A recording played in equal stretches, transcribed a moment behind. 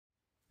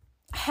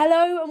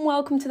Hello and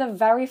welcome to the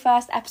very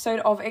first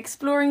episode of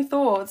Exploring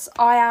Thoughts.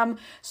 I am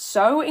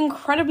so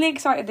incredibly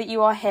excited that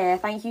you are here.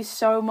 Thank you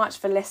so much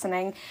for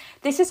listening.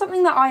 This is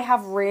something that I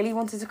have really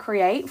wanted to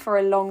create for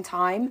a long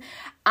time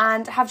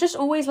and have just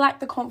always lacked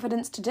the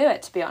confidence to do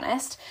it, to be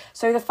honest.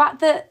 So the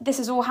fact that this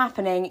is all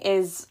happening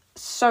is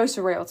so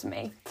surreal to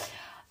me.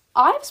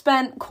 I've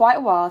spent quite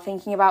a while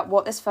thinking about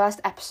what this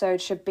first episode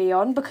should be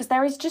on because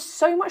there is just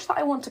so much that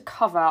I want to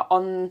cover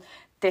on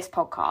this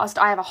podcast.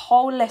 I have a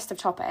whole list of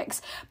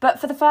topics, but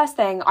for the first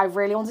thing, I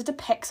really wanted to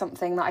pick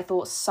something that I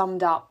thought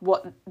summed up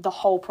what the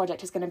whole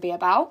project is going to be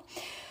about.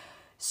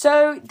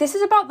 So this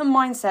is about the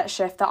mindset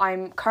shift that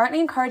I'm currently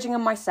encouraging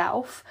in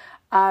myself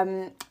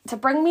to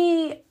bring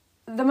me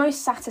the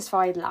most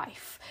satisfied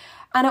life.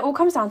 And it all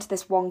comes down to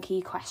this one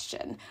key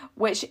question,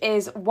 which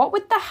is, what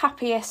would the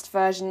happiest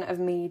version of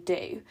me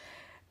do?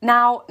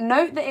 Now,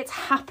 note that it's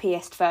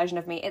happiest version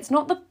of me. It's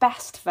not the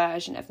best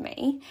version of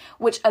me,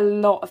 which a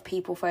lot of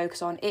people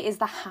focus on. It is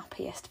the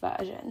happiest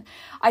version.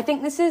 I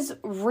think this is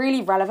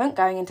really relevant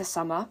going into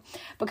summer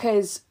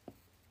because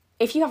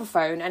if you have a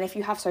phone and if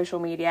you have social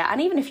media,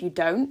 and even if you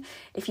don't,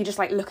 if you just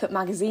look at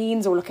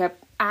magazines or look at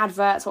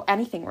adverts or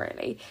anything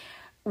really,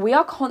 we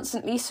are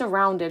constantly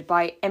surrounded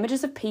by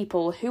images of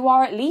people who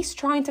are at least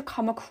trying to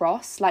come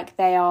across like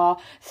they are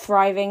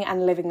thriving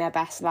and living their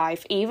best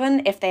life,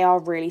 even if they are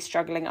really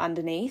struggling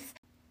underneath.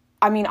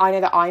 I mean, I know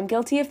that I'm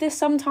guilty of this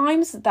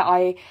sometimes, that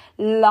I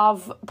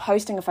love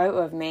posting a photo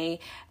of me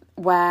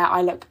where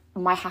I look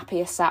my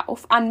happiest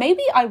self. And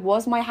maybe I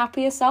was my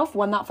happiest self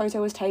when that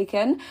photo was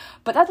taken,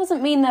 but that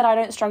doesn't mean that I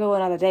don't struggle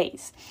on other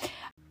days.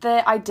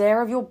 The idea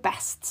of your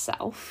best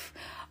self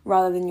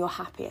rather than your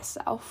happiest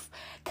self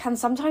can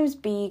sometimes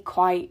be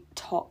quite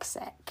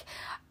toxic.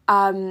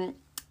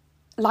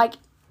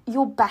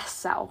 Your best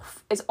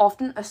self is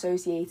often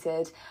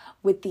associated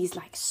with these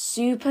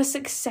super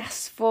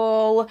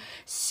successful,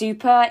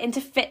 super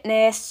into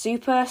fitness,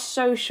 super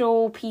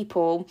social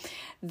people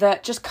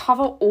that just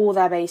cover all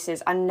their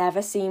bases and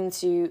never seem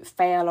to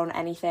fail on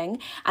anything.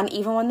 And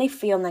even when they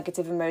feel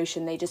negative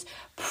emotion, they just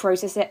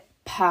process it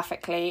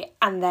perfectly,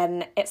 and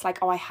then it's like,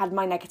 oh, I had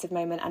my negative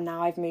moment and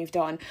now I've moved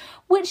on,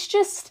 which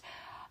just,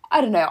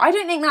 I don't know, I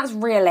don't think that's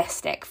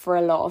realistic for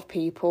a lot of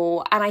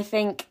people, and I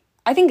think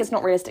it's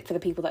not realistic for the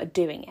people that are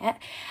doing it.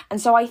 And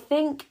so I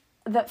think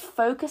that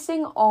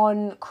focusing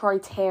on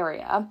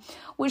criteria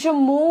which are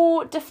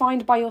more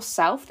defined by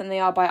yourself than they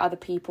are by other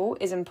people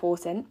is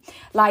important.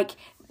 Like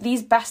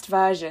these best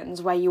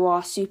versions where you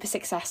are super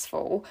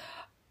successful,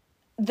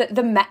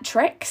 the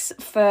metrics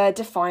for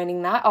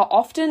defining that are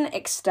often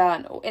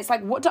external. It's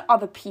like, what do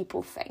other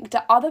people think? Do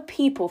other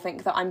people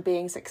think that I'm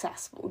being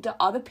successful? Do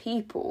other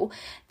people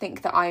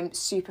think that I'm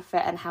super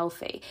fit and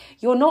healthy?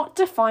 You're not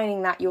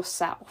defining that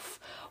yourself.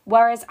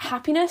 Whereas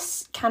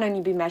happiness can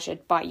only be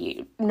measured by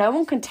you. No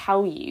one can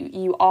tell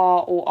you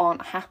are or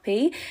aren't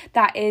happy.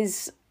 That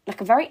is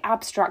a very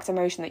abstract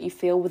emotion that you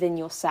feel within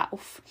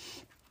yourself.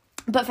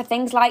 But for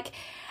things like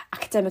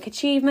academic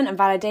achievement and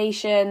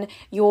validation,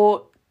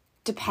 you're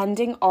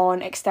depending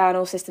on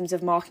external systems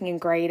of marking and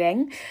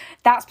grading.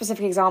 That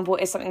specific example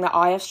is something that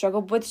I have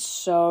struggled with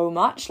so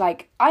much. I'm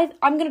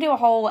going to do a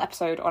whole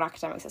episode on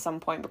academics at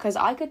some point because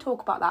I could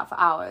talk about that for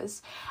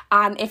hours.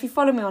 And if you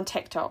follow me on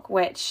TikTok,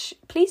 which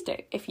please do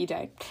if you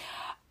don't,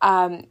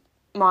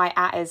 my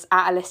 @ is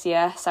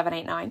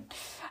 @Alicia789.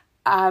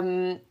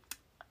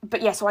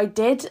 But yeah, so I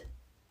did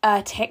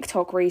a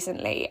TikTok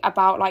recently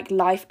about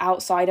life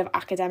outside of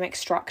academic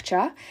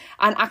structure,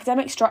 and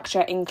academic structure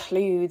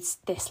includes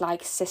this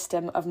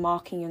system of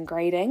marking and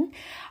grading,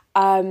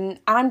 and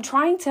I'm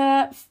trying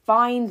to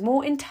find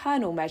more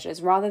internal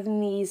measures rather than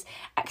these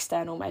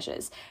external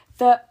measures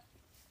that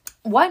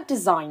weren't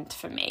designed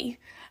for me.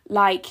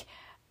 They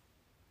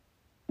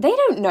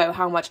don't know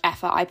how much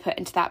effort I put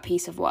into that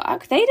piece of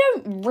work. They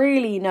don't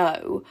really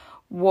know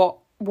what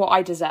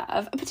I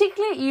deserve,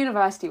 particularly at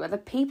university, where the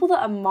people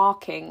that are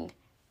marking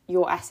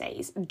your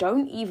essays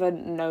don't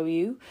even know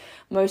you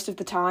most of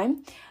the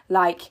time.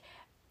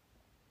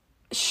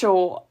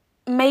 Sure,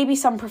 maybe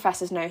some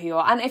professors know who you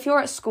are, and if you're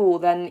at school,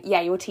 then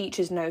yeah, your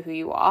teachers know who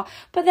you are,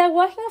 but they're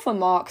working off a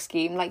mark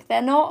scheme.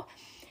 They're not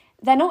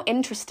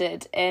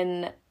interested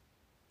in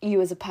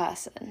you as a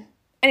person.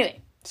 Anyway,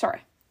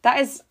 sorry, that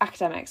is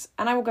academics,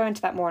 and I will go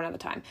into that more another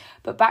time.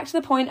 But back to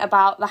the point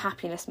about the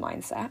happiness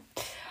mindset.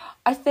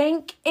 I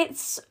think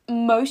it's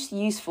most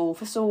useful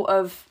for sort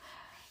of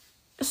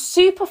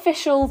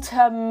superficial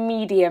to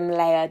medium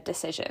layered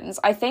decisions.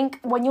 I think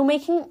when you're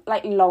making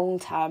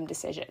long-term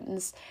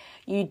decisions,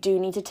 you do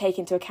need to take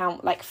into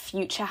account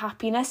future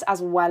happiness as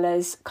well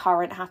as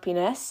current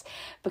happiness,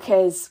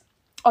 because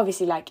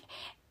obviously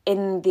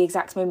in the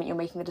exact moment you're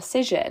making the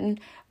decision,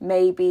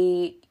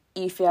 maybe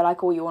you feel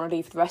like all you want to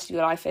do for the rest of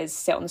your life is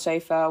sit on the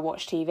sofa,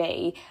 watch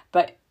TV,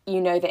 but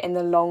you know that in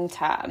the long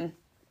term,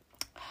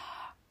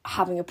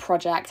 having a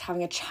project,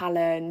 having a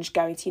challenge,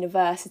 going to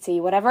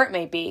university, whatever it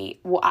may be,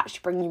 will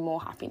actually bring you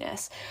more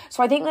happiness.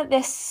 So I think that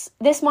this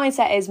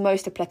mindset is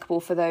most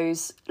applicable for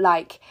those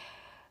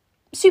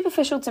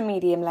superficial to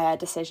medium layer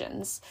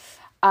decisions.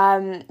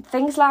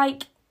 Things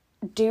like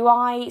do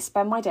I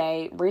spend my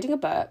day reading a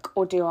book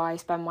or do I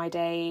spend my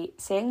day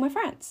seeing my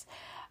friends?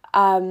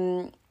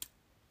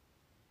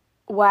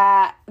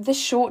 Where the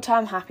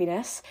short-term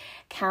happiness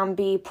can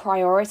be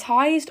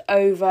prioritized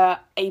over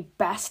a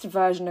best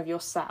version of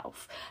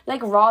yourself.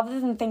 Like, rather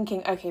than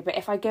thinking, okay, but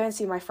if I go and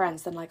see my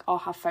friends, then like I'll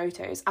have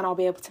photos and I'll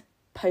be able to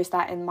post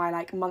that in my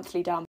like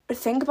monthly dump. But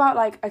think about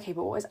like, okay,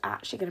 but what is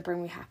actually going to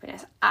bring me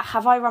happiness?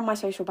 Have I run my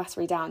social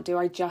battery down? Do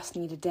I just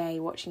need a day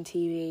watching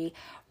TV,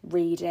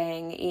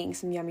 reading, eating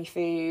some yummy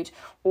food?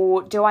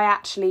 Or do I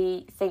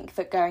actually think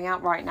that going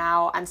out right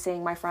now and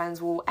seeing my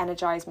friends will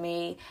energize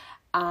me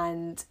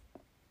and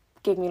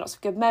give me lots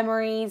of good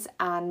memories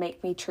and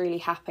make me truly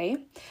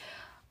happy?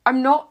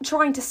 I'm not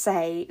trying to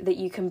say that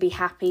you can be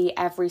happy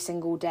every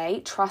single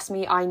day. Trust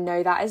me, I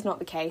know that is not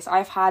the case.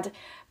 I've had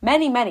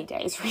many, many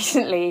days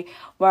recently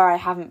where I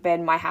haven't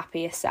been my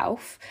happiest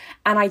self.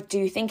 And I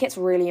do think it's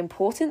really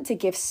important to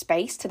give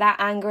space to that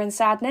anger and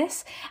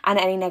sadness and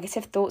any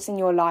negative thoughts in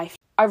your life.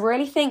 I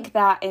really think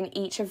that in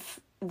each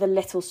of the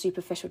little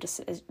superficial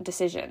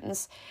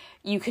decisions,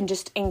 you can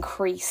just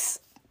increase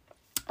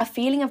a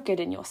feeling of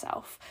good in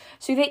yourself.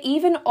 So that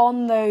even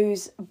on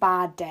those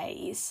bad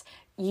days,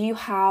 you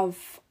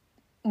have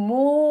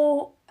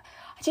more,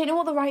 I don't know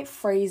what the right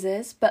phrase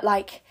is, but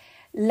like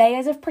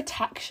layers of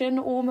protection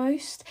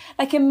almost.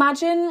 Like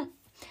imagine,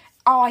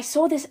 this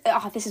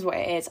is what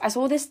it is. I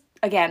saw this,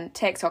 again,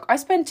 TikTok. I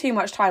spend too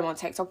much time on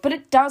TikTok, but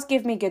it does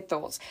give me good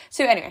thoughts.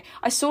 So anyway,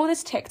 I saw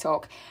this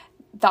TikTok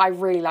that I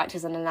really liked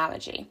as an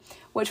analogy,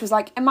 which was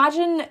like,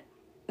 imagine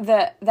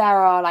that there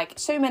are like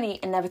so many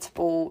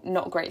inevitable,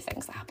 not great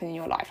things that happen in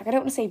your life. Like, I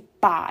don't want to say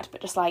bad,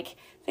 but just like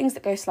things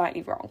that go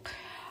slightly wrong.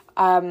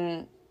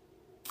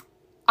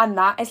 And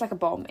that is like a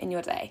bomb in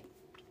your day.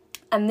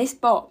 And this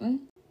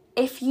bomb,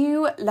 if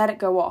you let it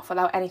go off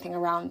without anything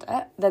around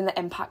it, then the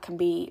impact can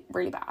be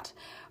really bad.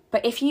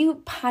 But if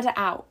you pad it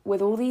out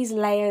with all these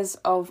layers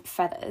of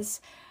feathers,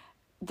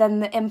 then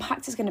the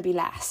impact is going to be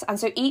less. And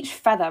so each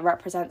feather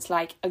represents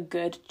like a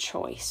good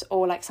choice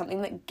or like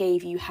something that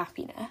gave you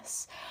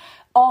happiness.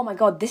 Oh my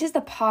God, this is the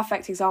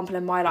perfect example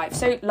in my life.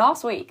 So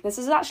last week, this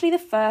is actually the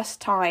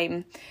first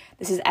time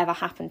this has ever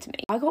happened to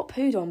me. I got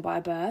pooed on by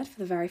a bird for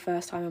the very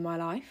first time in my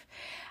life.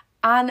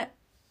 And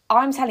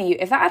I'm telling you,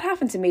 if that had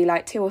happened to me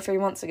like 2 or 3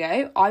 months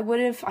ago, I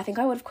think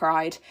I would have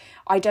cried.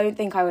 I don't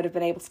think I would have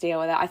been able to deal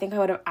with it. I think I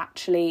would have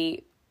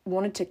actually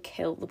wanted to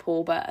kill the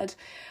poor bird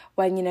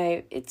when, you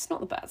know, it's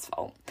not the bird's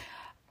fault.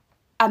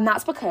 And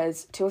that's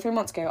because 2 or 3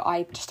 months ago,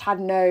 I just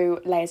had no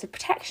layers of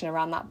protection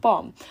around that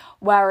bomb.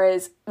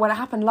 Whereas when it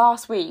happened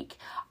last week,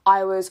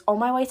 I was on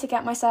my way to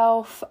get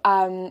myself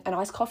an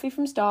iced coffee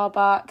from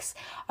Starbucks.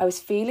 I was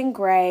feeling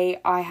great.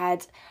 I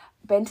had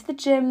been to the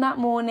gym that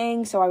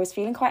morning, so I was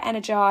feeling quite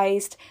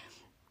energized.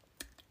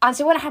 And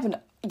so when it happened,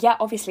 yeah,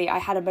 obviously I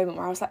had a moment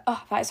where I was like,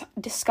 oh, that is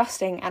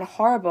disgusting and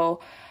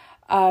horrible.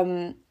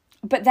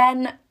 But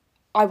then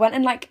I went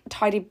and like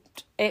tidied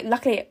it.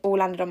 Luckily, it all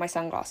landed on my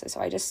sunglasses, so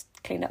I just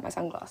cleaned up my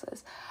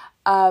sunglasses.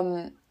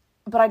 But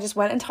I just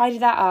went and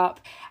tidied that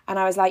up, and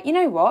I was like, you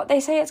know what? They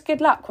say it's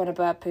good luck when a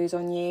bird poos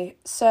on you.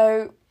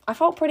 So I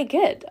felt pretty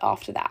good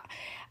after that,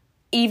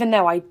 even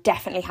though I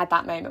definitely had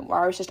that moment where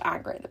I was just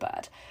angry at the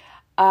bird.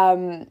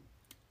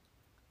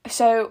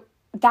 So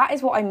that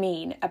is what I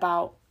mean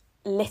about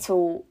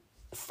little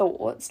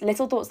thoughts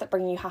that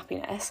bring you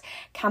happiness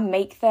can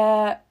make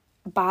the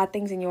bad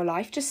things in your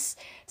life just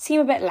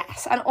seem a bit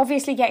less. And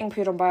obviously getting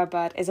pooed on by a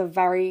bird is a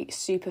very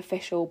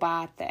superficial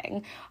bad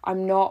thing.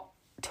 I'm not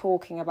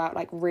talking about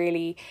like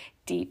really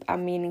deep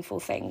and meaningful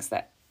things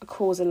that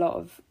cause a lot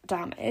of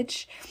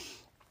damage.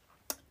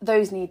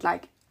 Those need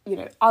like, you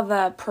know,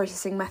 other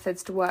processing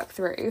methods to work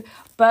through.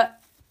 But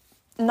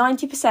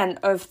 90%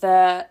 of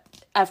the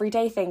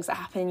everyday things that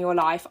happen in your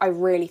life, I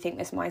really think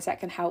this mindset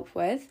can help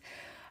with.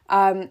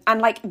 And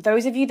like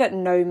those of you that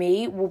know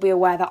me will be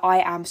aware that I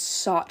am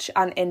such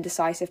an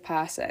indecisive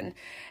person.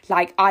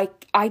 Like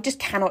I just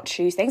cannot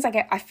choose things.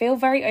 I feel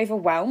very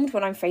overwhelmed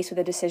when I'm faced with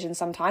a decision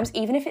sometimes,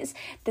 even if it's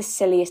the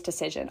silliest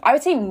decision. I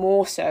would say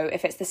more so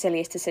if it's the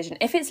silliest decision.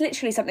 If it's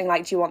literally something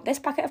like, do you want this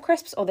packet of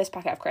crisps or this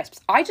packet of crisps?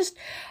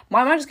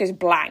 My mind just goes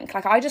blank.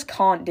 Like I just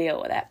can't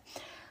deal with it.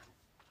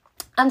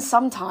 And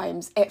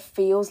sometimes it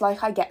feels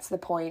like I get to the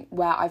point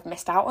where I've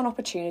missed out on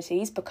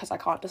opportunities because I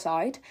can't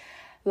decide.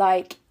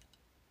 Like,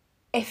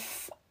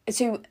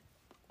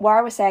 where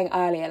I was saying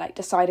earlier, like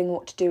deciding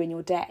what to do in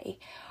your day,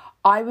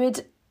 I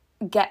would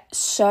get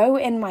so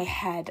in my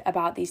head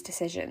about these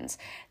decisions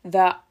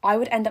that I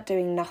would end up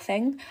doing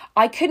nothing.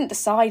 I couldn't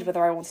decide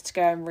whether I wanted to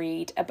go and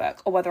read a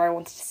book or whether I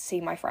wanted to see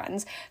my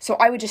friends. So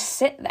I would just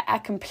sit there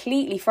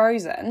completely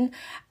frozen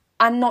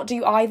and not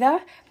do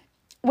either,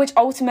 which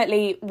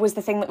ultimately was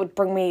the thing that would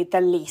bring me the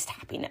least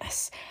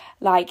happiness.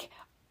 Like,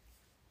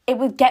 it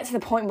would get to the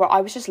point where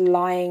I was just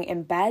lying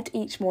in bed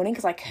each morning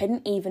because I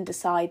couldn't even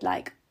decide,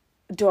 what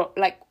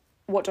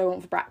do I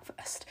want for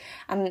breakfast?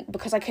 And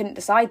because I couldn't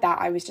decide that,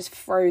 I was just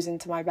frozen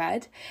to my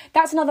bed.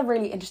 That's another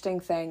really interesting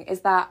thing,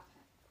 is that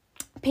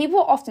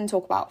people often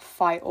talk about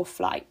fight or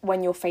flight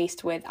when you're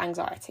faced with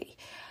anxiety.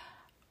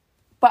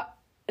 But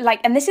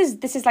like, and this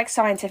is like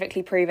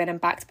scientifically proven and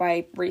backed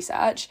by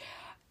research.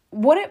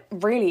 What it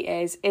really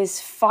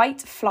is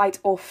fight, flight,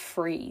 or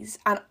freeze.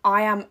 And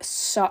I am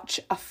such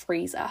a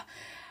freezer.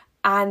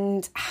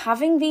 And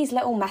having these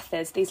little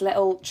methods, these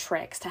little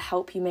tricks to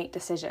help you make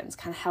decisions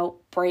can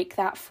help break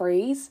that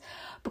freeze,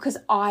 because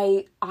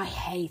I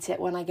hate it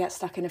when I get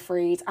stuck in a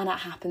freeze, and it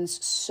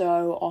happens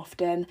so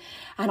often.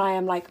 And I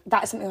am like,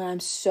 that is something that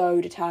I'm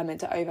so determined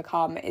to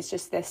overcome. It's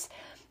just this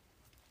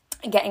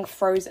getting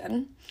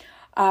frozen.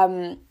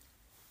 And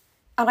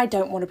I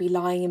don't want to be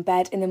lying in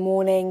bed in the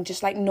morning,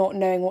 just like not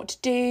knowing what to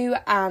do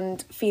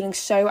and feeling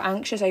so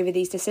anxious over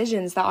these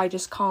decisions that I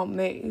just can't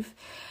move.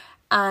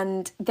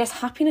 And this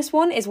happiness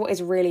one is what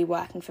is really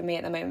working for me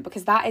at the moment,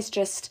 because that is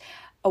just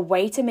a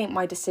way to make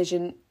my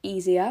decision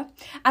easier.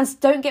 And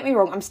don't get me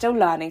wrong, I'm still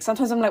learning.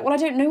 Sometimes I'm like, well, I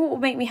don't know what will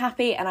make me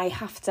happy, and I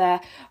have to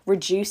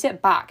reduce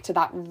it back to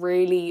that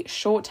really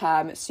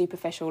short-term,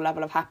 superficial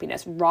level of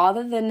happiness,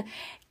 rather than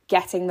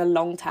getting the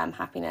long-term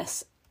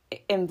happiness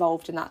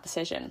involved in that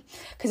decision.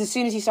 Because as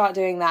soon as you start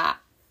doing that,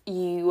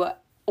 you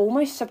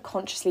almost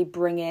subconsciously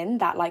bring in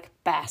that like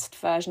best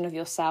version of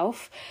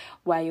yourself,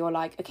 where you're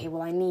like, okay,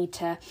 well, I need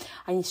to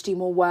do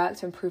more work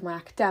to improve my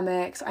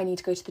academics. I need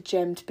to go to the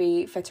gym to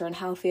be fitter and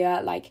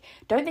healthier. Like,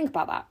 don't think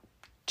about that.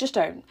 Just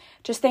don't.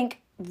 Just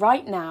think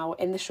right now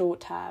in the short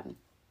term,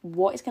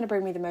 what is going to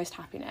bring me the most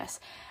happiness?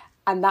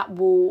 And that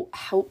will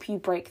help you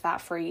break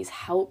that freeze,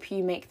 help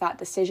you make that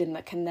decision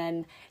that can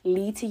then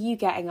lead to you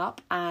getting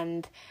up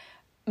and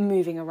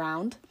moving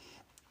around.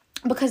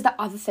 Because the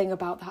other thing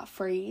about that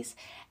freeze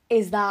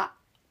is that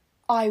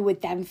I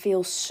would then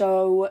feel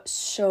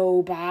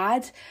so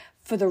bad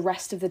for the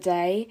rest of the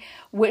day,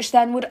 which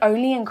then would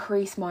only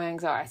increase my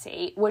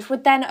anxiety, which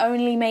would then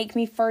only make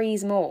me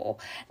freeze more.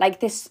 Like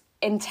this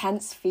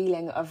intense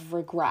feeling of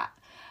regret.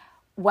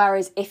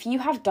 Whereas if you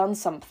have done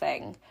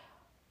something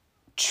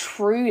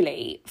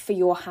truly for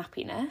your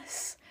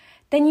happiness,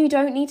 then you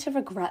don't need to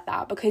regret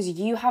that, because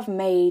you have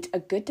made a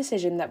good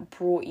decision that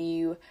brought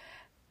you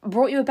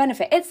a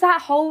benefit. It's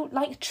that whole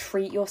like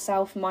treat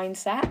yourself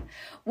mindset,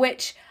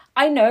 which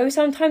I know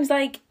sometimes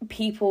like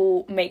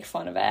people make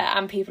fun of it,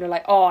 and people are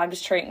like, oh, I'm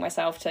just treating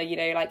myself to, you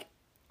know, like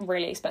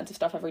really expensive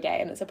stuff every day,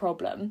 and it's a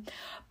problem.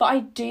 But I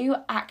do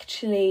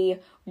actually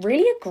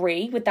really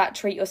agree with that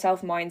treat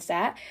yourself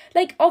mindset,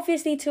 like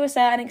obviously to a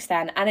certain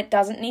extent, and it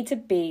doesn't need to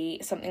be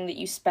something that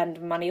you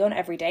spend money on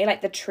every day.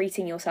 Like the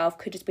treating yourself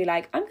could just be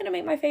like, I'm going to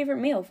make my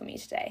favourite meal for me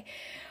today.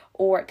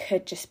 Or it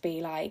could just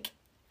be like,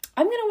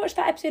 I'm going to watch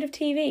that episode of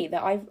TV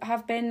that I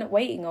have been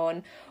waiting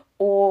on,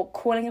 or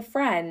calling a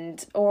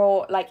friend,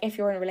 or like if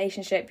you're in a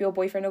relationship, your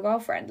boyfriend or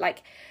girlfriend.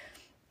 Like,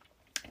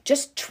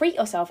 just treat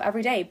yourself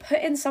every day.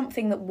 Put in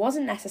something that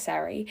wasn't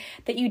necessary,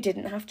 that you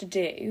didn't have to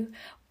do,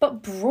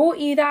 but brought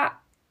you that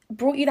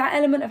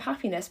element of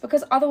happiness.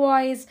 Because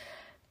otherwise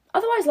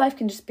life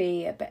can just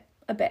be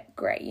a bit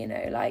grey, you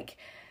know, like,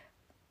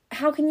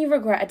 how can you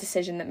regret a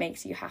decision that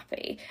makes you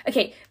happy?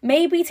 Okay,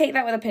 maybe take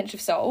that with a pinch of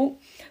salt,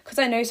 because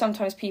I know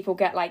sometimes people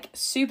get like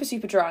super,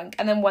 super drunk,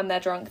 and then when they're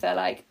drunk, they're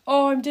like,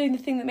 oh, I'm doing the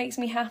thing that makes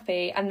me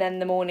happy, and then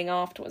the morning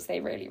afterwards, they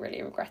really,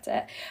 really regret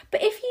it.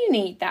 But if you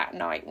need that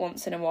night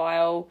once in a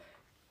while,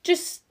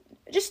 just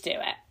do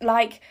it.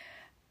 Like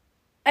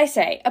I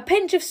say, a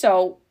pinch of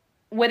salt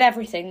with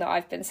everything that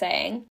I've been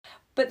saying.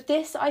 But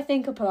this, I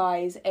think,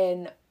 applies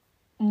in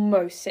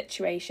most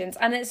situations,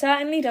 and it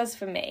certainly does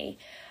for me.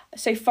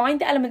 So find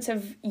the elements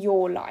of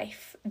your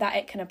life that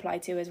it can apply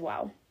to as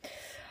well.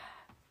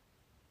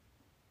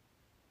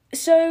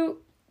 So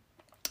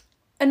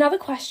another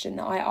question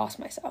that I ask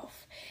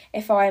myself,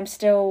 if I am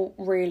still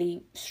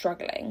really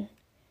struggling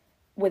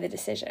with a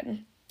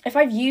decision, if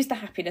I've used the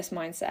happiness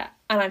mindset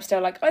and I'm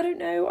still like, I don't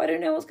know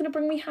what's going to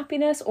bring me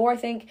happiness, or I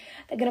think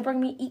they're going to bring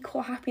me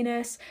equal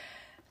happiness,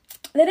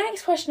 the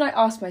next question I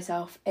ask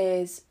myself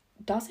is,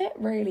 does it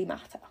really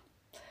matter?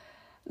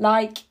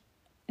 Like,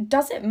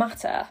 does it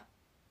matter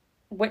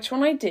which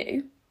one I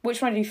do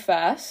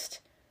first?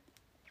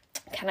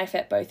 Can I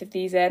fit both of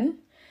these in?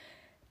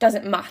 Does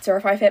it matter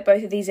if I fit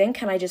both of these in?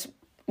 Can I just,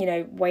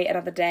 wait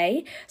another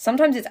day?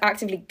 Sometimes it's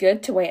actively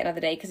good to wait another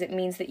day, because it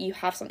means that you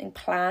have something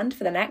planned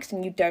for the next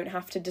and you don't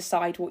have to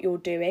decide what you're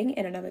doing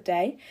in another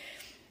day.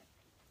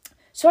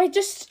 So I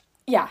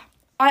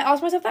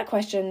ask myself that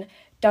question,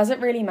 does it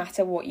really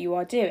matter what you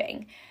are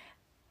doing?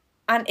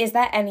 And is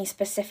there any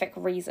specific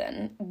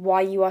reason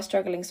why you are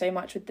struggling so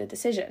much with the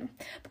decision?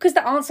 Because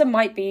the answer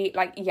might be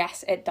like,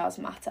 yes, it does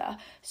matter.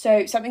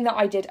 So something that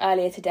I did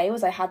earlier today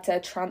was I had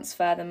to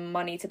transfer the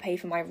money to pay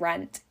for my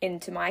rent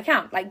into my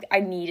account. Like,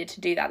 I needed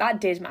to do that.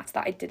 That did matter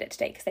that I did it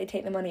today, because they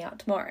take the money out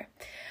tomorrow.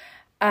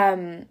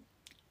 But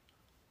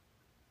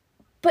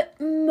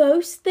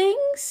most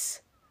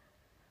things,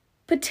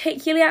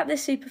 particularly at the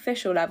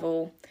superficial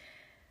level,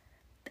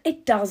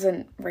 it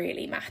doesn't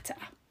really matter.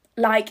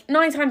 Like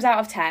 9 times out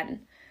of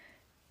 10,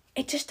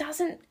 it just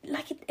doesn't,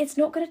 it's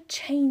not going to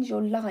change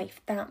your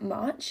life that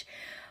much,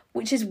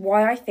 which is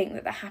why I think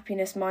that the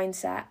happiness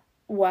mindset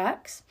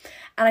works.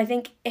 And I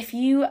think if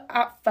you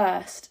at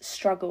first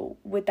struggle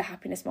with the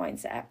happiness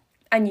mindset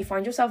and you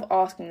find yourself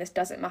asking this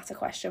does it matter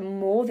question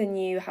more than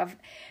you have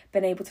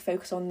been able to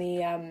focus on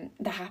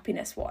the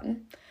happiness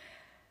one,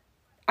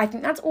 I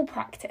think that's all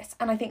practice.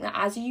 And I think that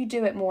as you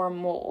do it more and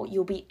more,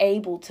 you'll be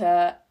able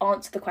to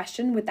answer the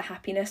question with the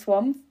happiness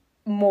one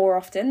more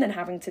often than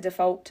having to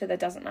default to the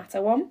doesn't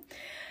matter one.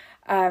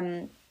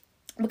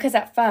 Because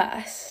at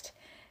first,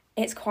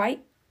 it's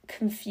quite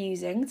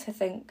confusing to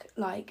think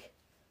like,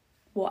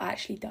 what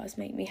actually does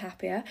make me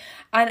happier?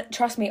 And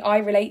trust me, I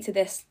relate to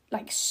this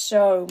like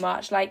so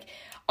much. Like,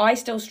 I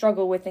still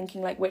struggle with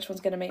thinking like which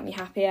one's going to make me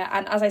happier.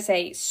 And as I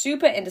say,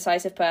 super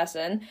indecisive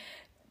person.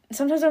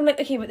 Sometimes I'm like,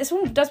 okay, but this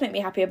one does make me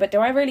happier, but do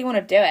I really want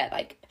to do it?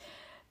 Like,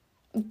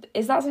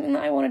 is that something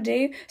that I want to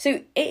do? So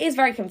it is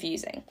very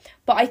confusing.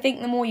 But I think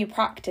the more you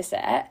practice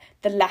it,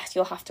 the less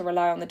you'll have to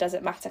rely on the does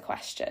it matter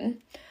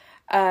question.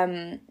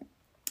 And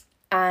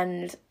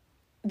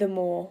the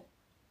more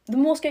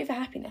scope for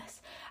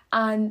happiness.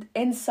 And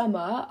in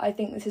summer, I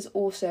think this is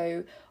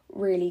also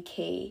really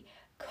key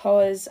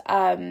because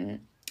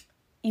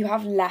you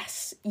have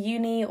less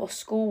uni or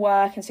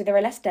schoolwork, and so there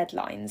are less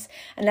deadlines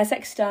and less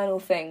external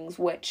things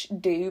which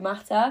do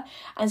matter.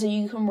 And so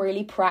you can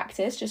really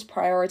practice just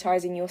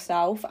prioritising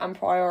yourself and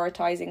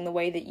prioritising the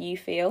way that you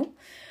feel.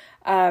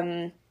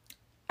 That's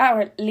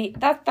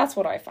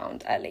what I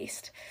found, at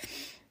least.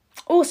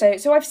 Also,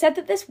 so I've said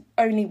that this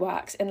only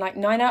works in like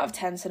 9 out of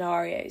 10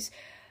 scenarios.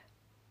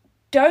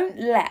 Don't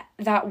let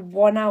that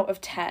 1 out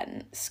of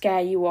 10 scare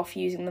you off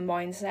using the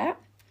mindset.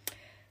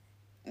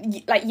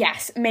 Like,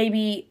 yes,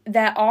 maybe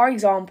there are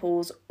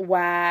examples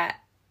where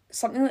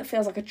something that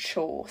feels like a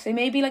chore, so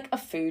maybe like a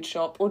food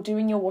shop or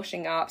doing your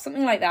washing up,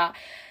 something like that,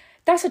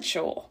 that's a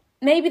chore.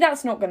 Maybe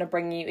that's not going to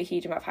bring you a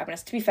huge amount of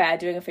happiness. To be fair,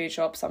 doing a food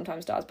shop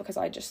sometimes does, because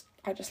I just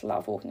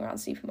love walking around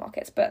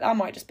supermarkets, but that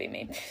might just be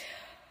me.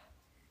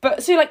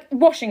 But so like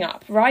washing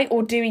up, right?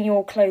 Or doing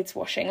your clothes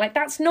washing, like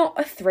that's not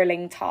a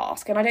thrilling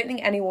task. And I don't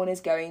think anyone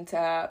is going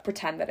to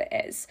pretend that it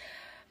is.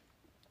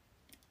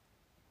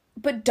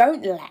 But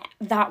don't let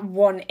that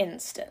one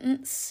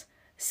instance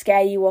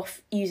scare you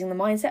off using the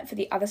mindset for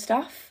the other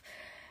stuff.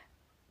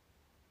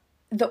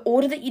 The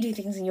order that you do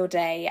things in your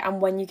day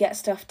and when you get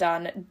stuff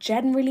done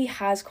generally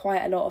has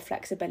quite a lot of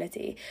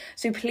flexibility.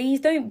 So please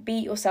don't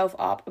beat yourself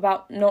up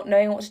about not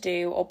knowing what to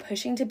do or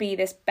pushing to be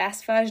this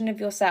best version of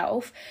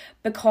yourself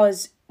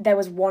because there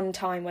was one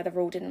time where the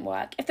rule didn't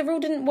work. If the rule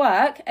didn't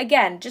work,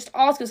 again, just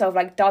ask yourself,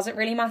 like, does it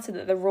really matter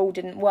that the rule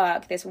didn't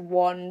work this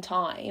one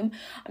time?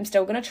 I'm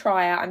still going to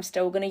try it. I'm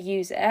still going to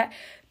use it.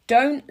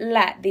 Don't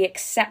let the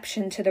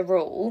exception to the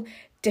rule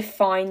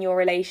define your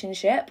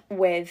relationship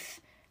with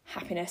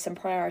happiness and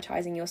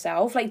prioritizing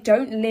yourself. Like,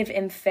 don't live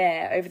in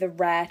fear over the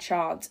rare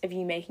chance of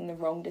you making the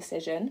wrong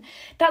decision.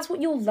 That's what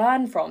you'll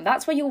learn from.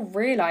 That's where you'll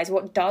realize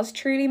what does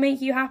truly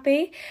make you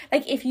happy.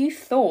 Like, if you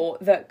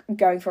thought that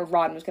going for a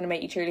run was going to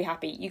make you truly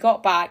happy, you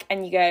got back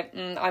and you go,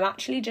 I'm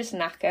actually just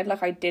knackered,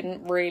 like I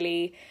didn't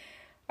really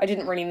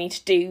need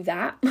to do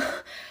that.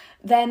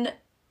 Then,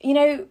 you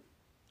know,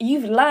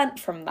 you've learnt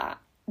from that.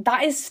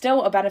 That is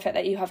still a benefit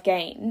that you have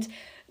gained.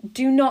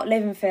 Do not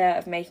live in fear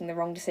of making the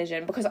wrong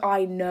decision, because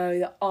I know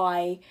that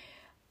I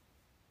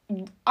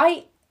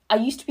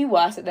used to be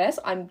worse at this.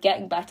 I'm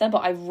getting better,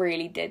 but I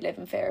really did live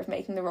in fear of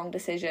making the wrong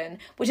decision,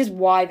 which is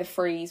why the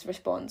freeze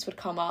response would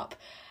come up.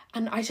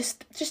 And I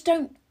just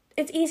don't,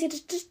 it's easy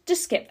to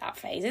just skip that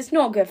phase. It's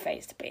not a good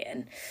phase to be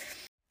in.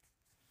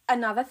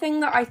 Another thing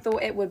that I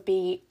thought it would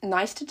be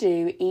nice to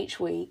do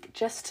each week,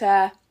 just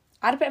to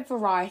add a bit of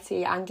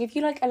variety and give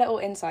you like a little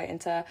insight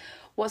into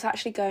what's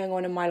actually going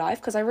on in my life,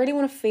 because I really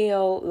want to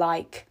feel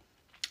like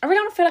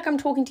I'm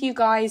talking to you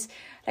guys,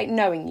 like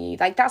knowing you.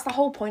 Like, that's the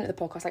whole point of the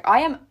podcast. Like,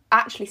 I am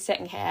actually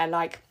sitting here,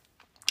 like,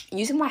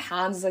 using my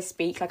hands as I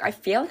speak. Like, I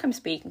feel like I'm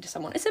speaking to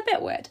someone. It's a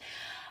bit weird.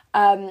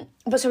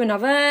 But so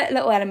another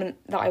little element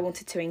that I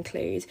wanted to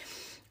include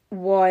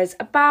was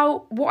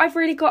about what I've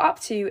really got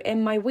up to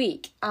in my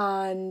week,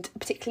 and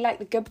particularly like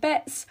the good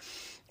bits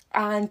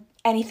and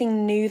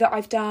anything new that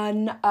I've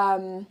done.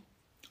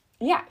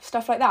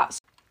 Stuff like that.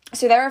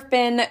 So there have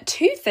been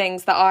 2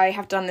 things that I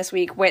have done this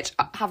week which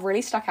have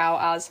really stuck out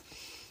as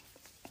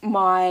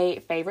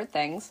my favourite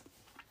things.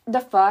 The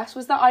first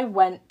was that I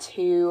went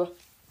to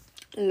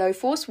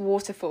Lowforce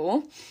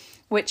Waterfall,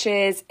 which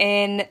is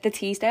in the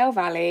Teesdale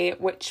Valley,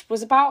 which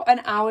was about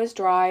an hour's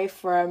drive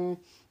from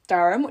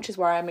Durham, which is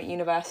where I'm at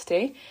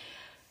university.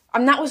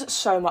 And that was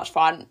so much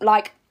fun.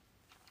 Like,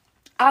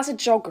 as a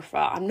geographer,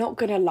 I'm not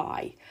going to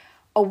lie,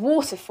 a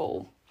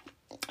waterfall,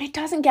 it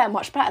doesn't get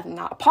much better than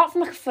that. Apart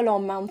from like a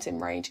full-on mountain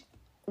range,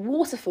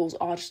 waterfalls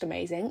are just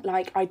amazing.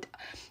 Like,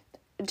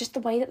 just the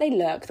way that they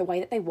look, the way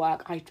that they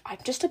work, I'm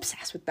just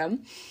obsessed with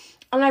them.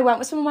 And I went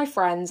with some of my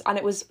friends, and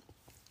it was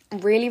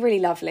really, really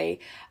lovely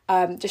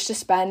just to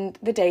spend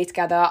the day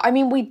together. I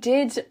mean, we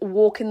did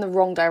walk in the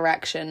wrong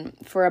direction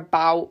for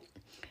about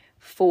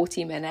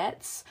 40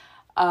 minutes,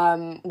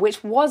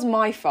 which was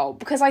my fault,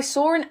 because I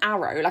saw an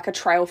arrow, like a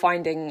trail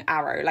finding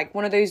arrow, like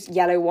one of those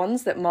yellow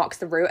ones that marks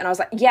the route, and I was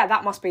like, yeah,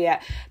 that must be it.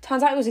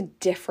 Turns out it was a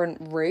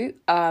different route,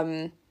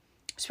 so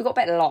we got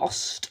a bit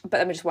lost, but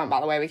then we just went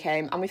back the way we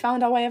came, and we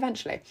found our way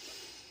eventually.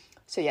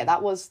 So yeah,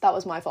 that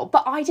was my fault.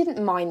 But I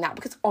didn't mind that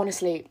because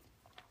honestly,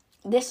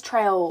 this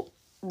trail,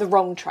 the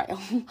wrong trail,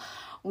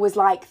 was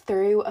like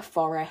through a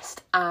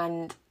forest,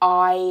 and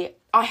I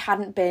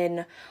hadn't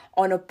been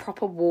on a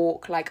proper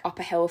walk like up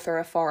a hill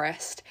through a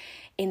forest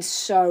in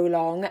so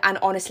long, and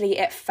honestly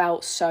it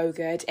felt so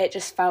good. It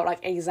just felt like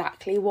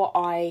exactly what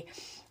I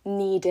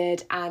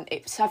needed, and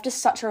it served as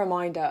such a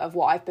reminder of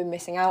what I've been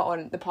missing out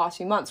on the past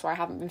few months where I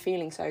haven't been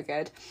feeling so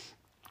good.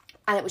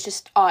 And it was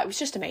just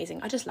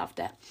amazing. I just loved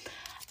it.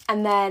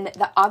 And then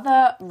the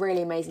other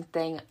really amazing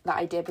thing that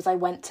I did was I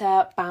went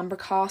to Bamburgh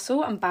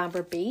Castle and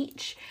Bamburgh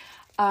Beach,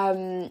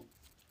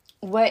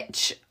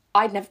 which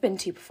I'd never been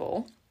to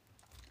before.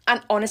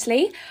 And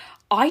honestly,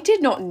 I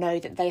did not know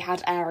that they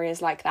had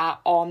areas like that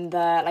on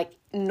the like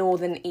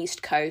northern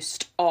east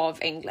coast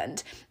of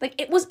England. Like,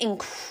 it was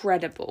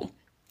incredible.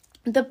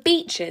 The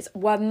beaches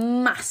were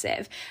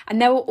massive, and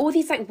there were all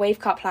these like wave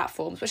cut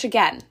platforms, which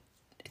again,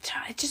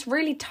 it just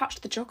really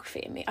touched the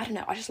geography in me. I don't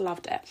know, I just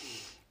loved it.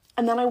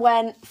 And then I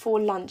went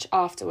for lunch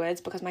afterwards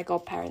because my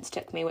godparents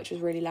took me, which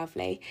was really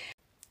lovely.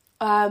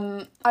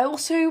 I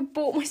also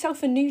bought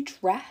myself a new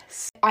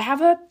dress. I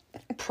have a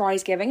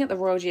prize giving at the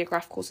Royal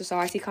Geographical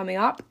Society coming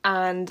up,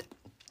 and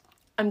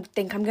I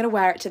think I'm going to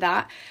wear it to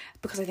that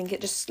because I think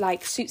it just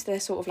like suits the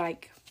sort of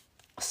like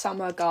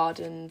summer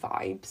garden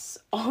vibes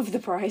of the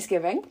prize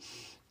giving.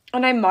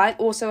 And I might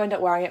also end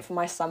up wearing it for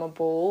my summer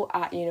ball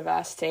at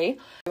university.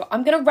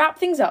 I'm going to wrap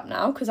things up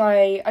now because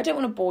I don't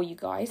want to bore you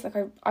guys. Like,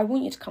 I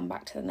want you to come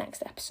back to the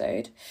next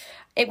episode.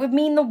 It would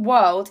mean the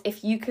world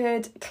if you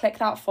could click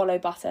that follow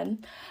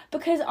button,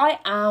 because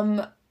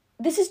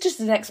this is just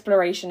an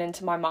exploration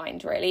into my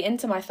mind, really,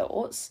 into my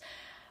thoughts.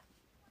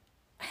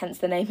 Hence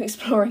the name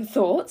Exploring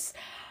Thoughts.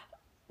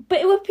 But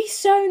it would be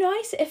so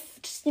nice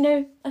if just,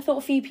 I thought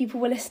a few people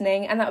were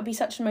listening, and that would be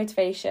such a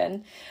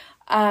motivation.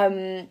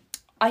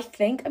 I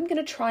think I'm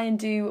going to try and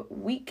do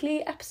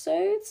weekly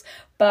episodes,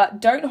 but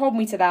don't hold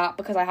me to that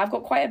because I have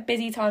got quite a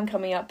busy time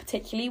coming up,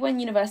 particularly when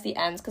university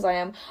ends, because I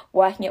am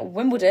working at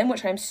Wimbledon,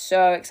 which I'm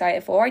so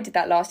excited for. I did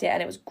that last year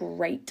and it was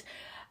great.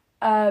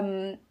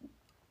 So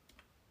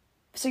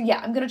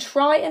yeah, I'm going to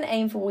try and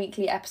aim for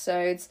weekly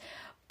episodes,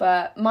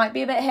 but might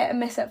be a bit hit and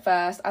miss at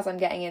first as I'm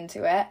getting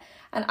into it.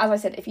 And as I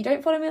said, if you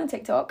don't follow me on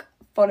TikTok,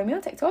 follow me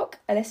on TikTok,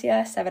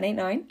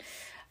 Alicia789.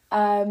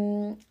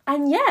 And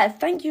yeah,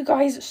 thank you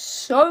guys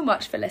so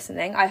much for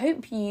listening. I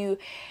hope you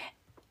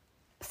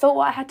thought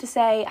what I had to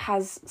say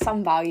has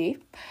some value.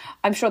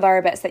 I'm sure there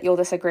are bits that you'll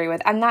disagree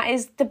with, and that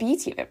is the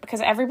beauty of it,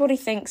 because everybody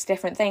thinks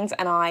different things,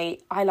 and I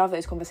love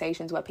those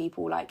conversations where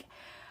people like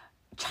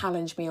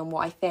challenge me on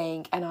what I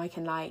think, and I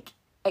can like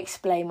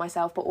explain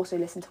myself but also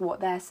listen to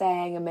what they're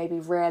saying and maybe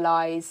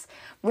realize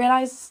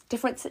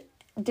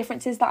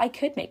differences that I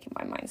could make in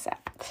my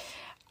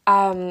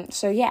mindset.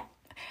 So yeah,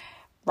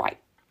 right.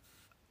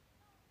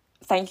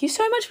 Thank you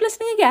so much for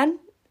listening again.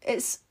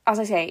 It's, as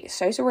I say,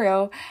 so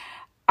surreal.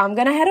 I'm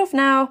going to head off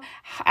now.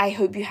 I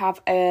hope you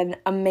have an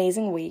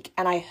amazing week,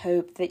 and I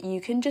hope that you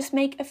can just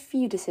make a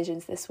few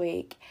decisions this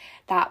week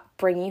that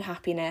bring you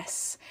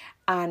happiness,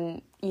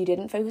 and you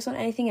didn't focus on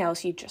anything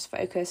else. You just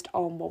focused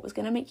on what was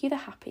going to make you the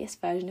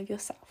happiest version of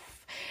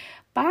yourself.